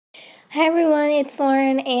Hi everyone, it's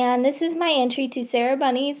Lauren, and this is my entry to Sarah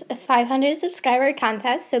Bunny's 500 subscriber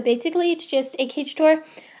contest. So basically it's just a cage tour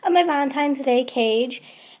of my Valentine's Day cage,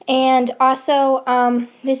 and also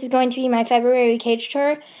this is going to be my February cage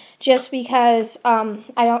tour just because I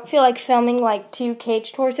don't feel like filming like 2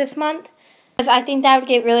 cage tours this month, because I think that would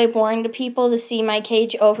get really boring to people to see my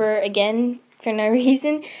cage over again for no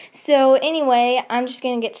reason. So anyway, I'm just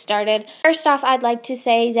going to get started. First off, I'd like to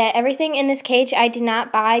say that everything in this cage I did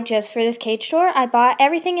not buy just for this cage tour. I bought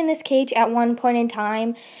everything in this cage at one point in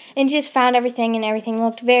time and just found everything, and everything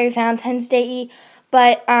looked very Valentine's Day-y.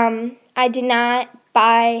 But I did not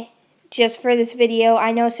buy just for this video.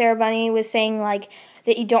 I know Sarah Bunny was saying like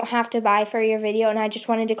that you don't have to buy for your video, and I just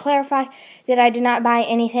wanted to clarify that I did not buy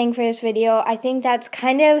anything for this video. I think that's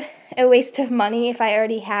kind of a waste of money if I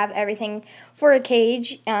already have everything for a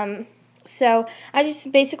cage. So I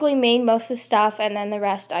just basically made most of the stuff, and then the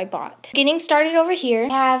rest I bought. Getting started over here,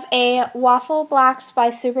 I have a waffle box by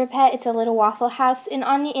Super Pet. It's a little waffle house, and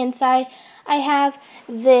on the inside I have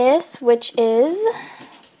this, which is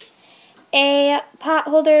a pot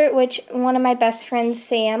holder, which one of my best friends,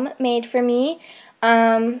 Sam, made for me.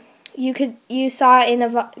 You saw it in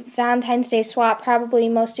a Valentine's Day swap, probably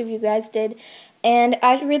most of you guys did, and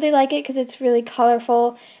I really like it because it's really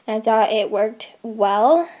colorful, and I thought it worked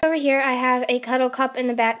well. Over here I have a cuddle cup in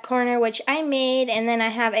the back corner, which I made, and then I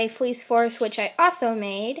have a fleece force, which I also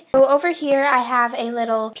made. So over here I have a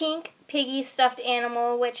little pink piggy stuffed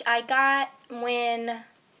animal, which I got when,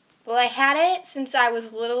 well, I had it since I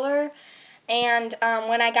was littler, and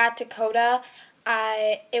when I got Dakota,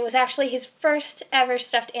 it was actually his first ever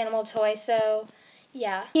stuffed animal toy, so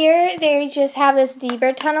yeah. Here they just have this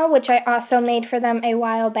zebra tunnel, which I also made for them a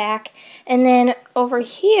while back. And then over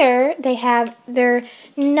here they have their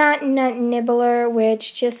nut nibbler,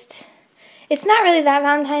 which just, it's not really that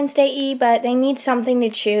Valentine's Day-y, but they need something to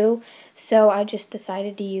chew, so I just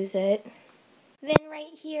decided to use it. Then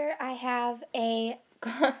right here I have a,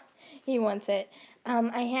 he wants it.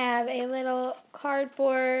 I have a little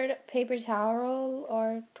cardboard paper towel roll,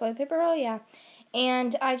 or toilet paper roll, yeah.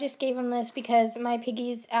 And I just gave him this because my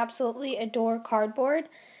piggies absolutely adore cardboard.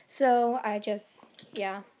 So I just,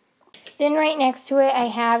 yeah. Then right next to it I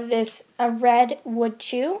have this red wood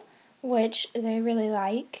chew, which they really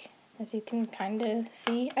like, as you can kind of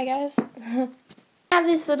see, I guess. I have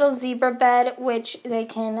this little zebra bed, which they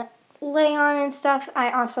can lay on and stuff.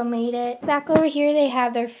 I also made it. Back over here they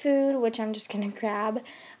have their food, which I'm just going to grab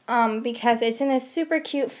because it's in a super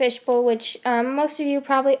cute fishbowl, which most of you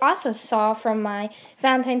probably also saw from my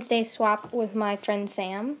Valentine's Day swap with my friend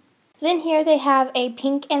Sam. Then here they have a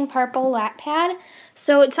pink and purple lap pad.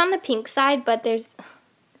 So it's on the pink side, but there's,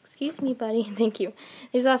 excuse me buddy, thank you.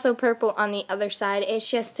 There's also purple on the other side. It's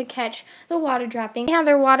just to catch the water dropping. They have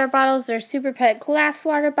their water bottles, their Super Pet glass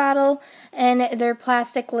water bottle, and their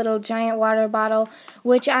plastic little giant water bottle,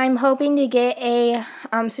 which I'm hoping to get a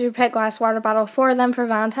Super Pet glass water bottle for them for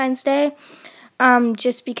Valentine's Day.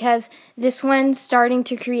 Just because this one's starting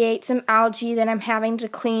to create some algae that I'm having to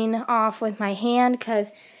clean off with my hand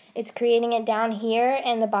because it's creating it down here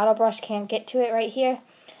and the bottle brush can't get to it right here.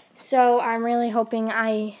 So I'm really hoping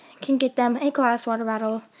I can get them a glass water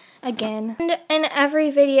bottle again. And in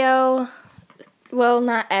every video, well,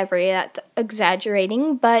 not every, that's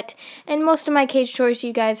exaggerating, but in most of my cage tours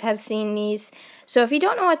you guys have seen these. So if you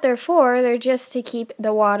don't know what they're for, they're just to keep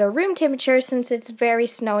the water room temperature since it's very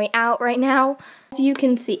snowy out right now, as you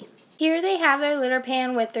can see. Here they have their litter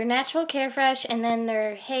pan with their natural Carefresh and then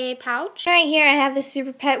their hay pouch. Right here I have the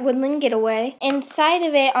Super Pet Woodland Getaway. Inside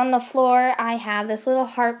of it on the floor I have this little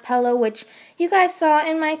heart pillow, which you guys saw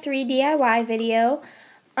in my 3 DIY video.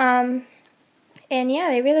 And yeah,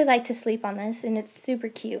 they really like to sleep on this, and it's super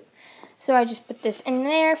cute. So I just put this in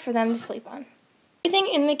there for them to sleep on.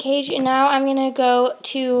 Everything in the cage, and now I'm going to go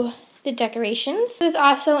to the decorations. This is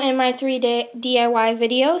also in my 3 DIY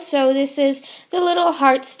video. So this is the little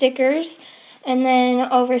heart stickers. And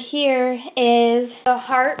then over here is the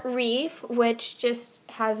heart wreath, which just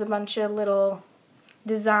has a bunch of little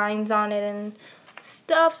designs on it and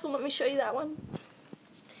stuff. So let me show you that one.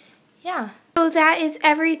 Yeah. So that is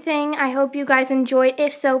everything. I hope you guys enjoyed.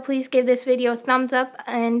 If so, please give this video a thumbs up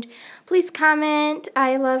and please comment.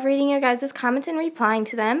 I love reading your guys' comments and replying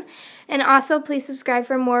to them. And also, please subscribe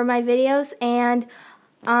for more of my videos. And,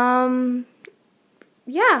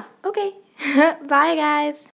 yeah. Okay. Bye, guys.